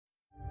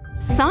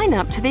Sign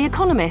up to The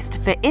Economist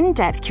for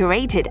in-depth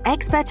curated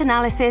expert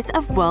analysis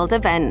of world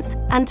events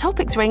and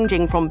topics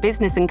ranging from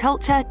business and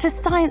culture to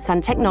science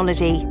and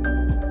technology.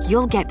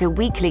 You'll get the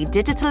weekly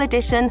digital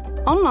edition,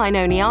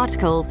 online-only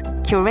articles,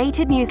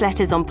 curated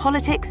newsletters on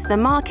politics, the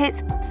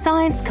markets,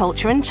 science,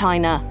 culture and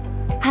China,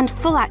 and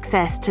full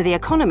access to The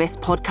Economist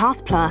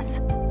Podcast Plus.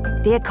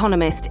 The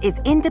Economist is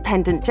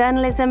independent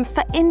journalism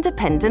for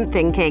independent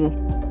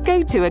thinking.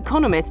 Go to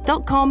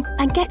economist.com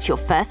and get your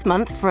first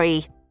month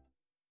free.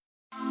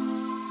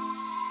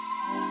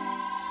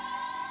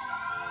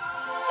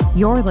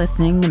 You're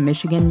listening to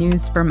Michigan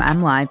News from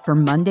MLive for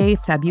Monday,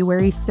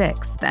 February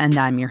 6th, and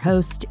I'm your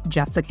host,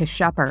 Jessica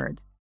Shepard.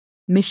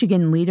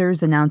 Michigan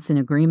leaders announce an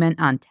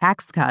agreement on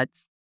tax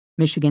cuts.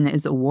 Michigan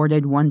is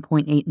awarded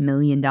 $1.8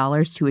 million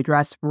to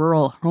address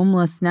rural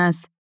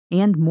homelessness,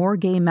 and more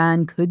gay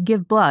men could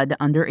give blood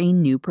under a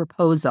new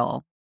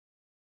proposal.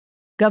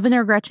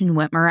 Governor Gretchen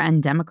Whitmer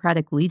and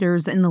Democratic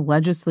leaders in the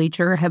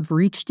legislature have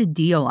reached a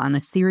deal on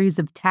a series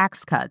of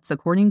tax cuts,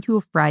 according to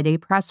a Friday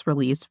press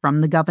release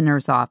from the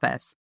governor's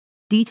office.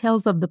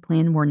 Details of the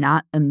plan were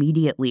not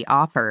immediately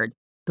offered.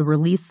 The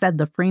release said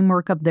the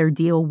framework of their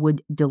deal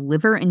would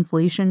deliver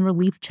inflation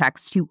relief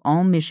checks to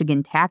all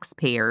Michigan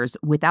taxpayers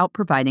without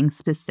providing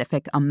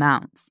specific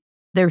amounts.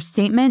 Their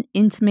statement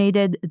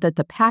intimated that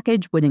the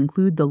package would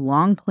include the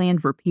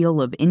long-planned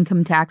repeal of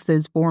income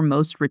taxes for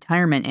most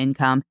retirement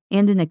income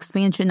and an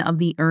expansion of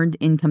the earned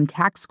income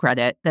tax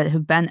credit that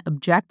have been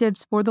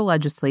objectives for the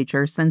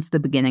legislature since the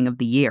beginning of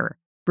the year.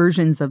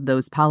 Versions of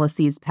those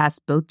policies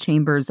passed both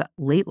chambers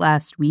late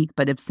last week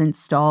but have since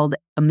stalled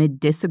amid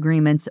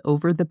disagreements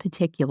over the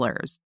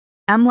particulars.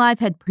 MLive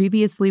had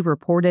previously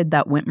reported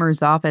that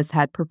Whitmer's office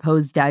had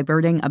proposed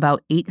diverting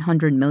about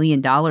 $800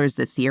 million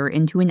this year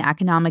into an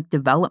economic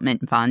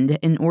development fund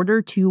in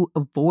order to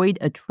avoid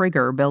a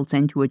trigger built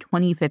into a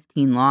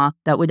 2015 law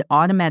that would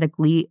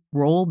automatically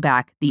roll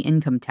back the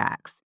income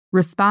tax.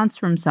 Response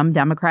from some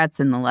Democrats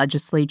in the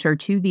legislature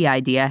to the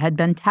idea had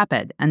been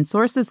tepid, and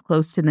sources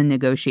close to the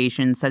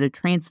negotiations said a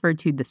transfer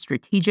to the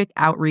Strategic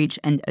Outreach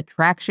and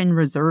Attraction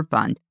Reserve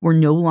Fund were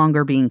no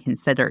longer being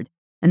considered,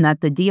 and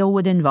that the deal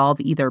would involve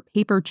either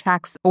paper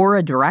checks or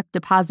a direct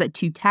deposit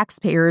to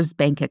taxpayers'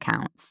 bank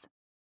accounts.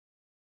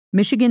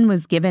 Michigan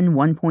was given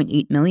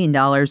 $1.8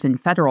 million in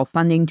federal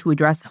funding to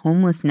address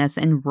homelessness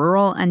in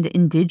rural and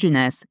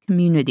indigenous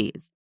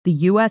communities. The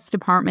U.S.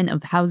 Department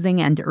of Housing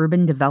and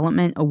Urban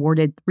Development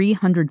awarded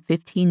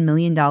 $315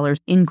 million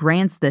in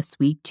grants this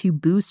week to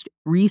boost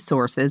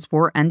resources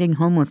for ending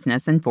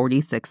homelessness in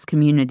 46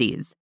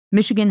 communities.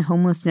 Michigan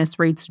homelessness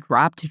rates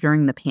dropped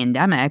during the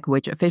pandemic,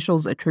 which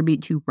officials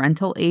attribute to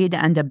rental aid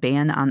and a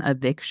ban on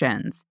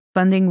evictions.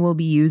 Funding will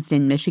be used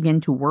in Michigan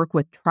to work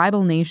with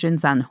tribal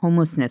nations on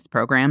homelessness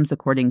programs,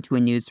 according to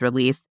a news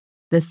release.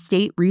 The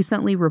state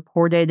recently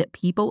reported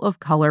people of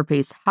color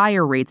face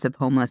higher rates of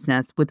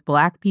homelessness, with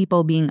Black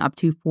people being up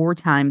to 4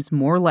 times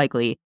more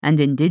likely and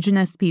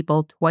Indigenous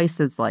people twice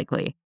as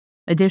likely.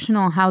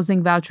 Additional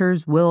housing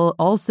vouchers will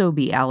also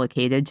be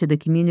allocated to the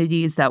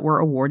communities that were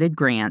awarded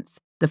grants.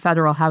 The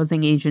Federal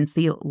Housing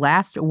Agency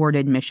last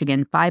awarded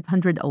Michigan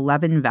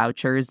 511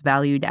 vouchers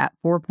valued at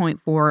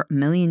 $4.4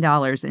 million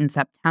in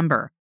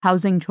September.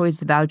 Housing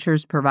Choice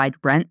vouchers provide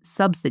rent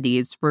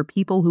subsidies for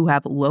people who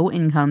have low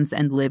incomes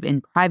and live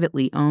in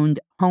privately owned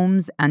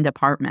homes and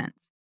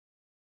apartments.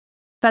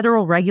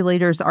 Federal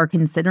regulators are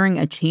considering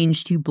a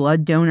change to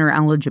blood donor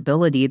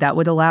eligibility that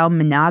would allow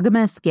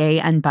monogamous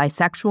gay and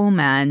bisexual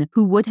men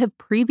who would have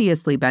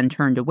previously been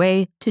turned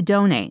away to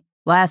donate.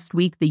 Last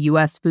week, the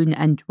U.S. Food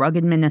and Drug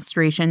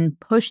Administration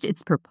pushed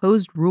its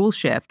proposed rule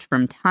shift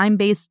from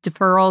time-based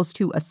deferrals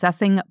to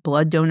assessing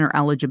blood donor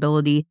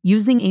eligibility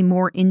using a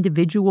more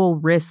individual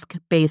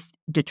risk-based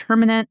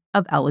determinant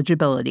of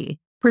eligibility.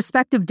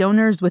 Prospective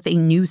donors with a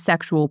new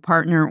sexual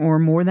partner or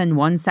more than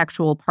one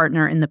sexual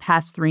partner in the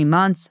past 3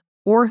 months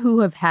or who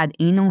have had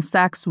anal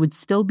sex would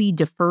still be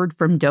deferred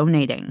from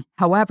donating.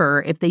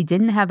 However, if they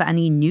didn't have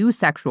any new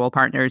sexual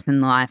partners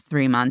in the last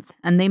 3 months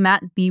and they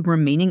met the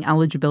remaining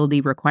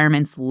eligibility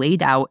requirements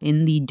laid out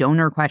in the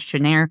donor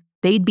questionnaire,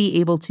 they'd be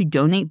able to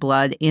donate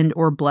blood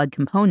and/or blood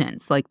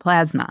components like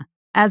plasma.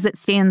 As it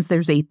stands,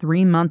 there's a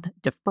 3-month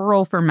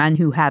deferral for men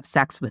who have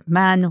sex with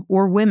men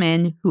or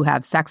women who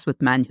have sex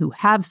with men who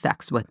have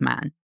sex with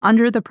men.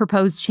 Under the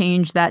proposed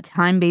change, that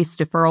time-based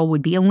deferral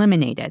would be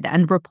eliminated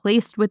and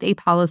replaced with a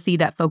policy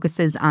that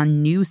focuses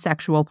on new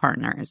sexual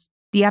partners.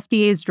 The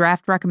FDA's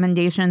draft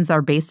recommendations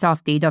are based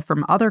off data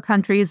from other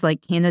countries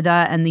like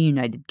Canada and the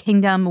United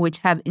Kingdom, which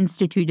have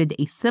instituted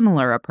a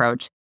similar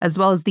approach, as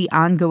well as the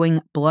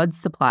ongoing blood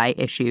supply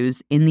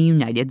issues in the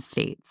United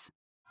States.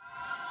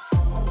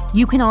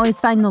 You can always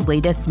find the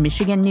latest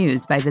Michigan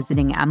news by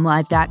visiting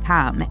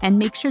mlive.com, and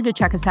make sure to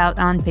check us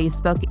out on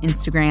Facebook,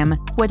 Instagram,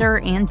 Twitter,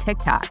 and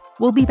TikTok.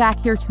 We'll be back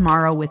here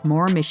tomorrow with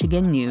more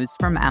Michigan news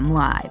from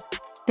MLive.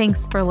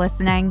 Thanks for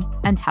listening,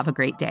 and have a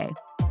great day.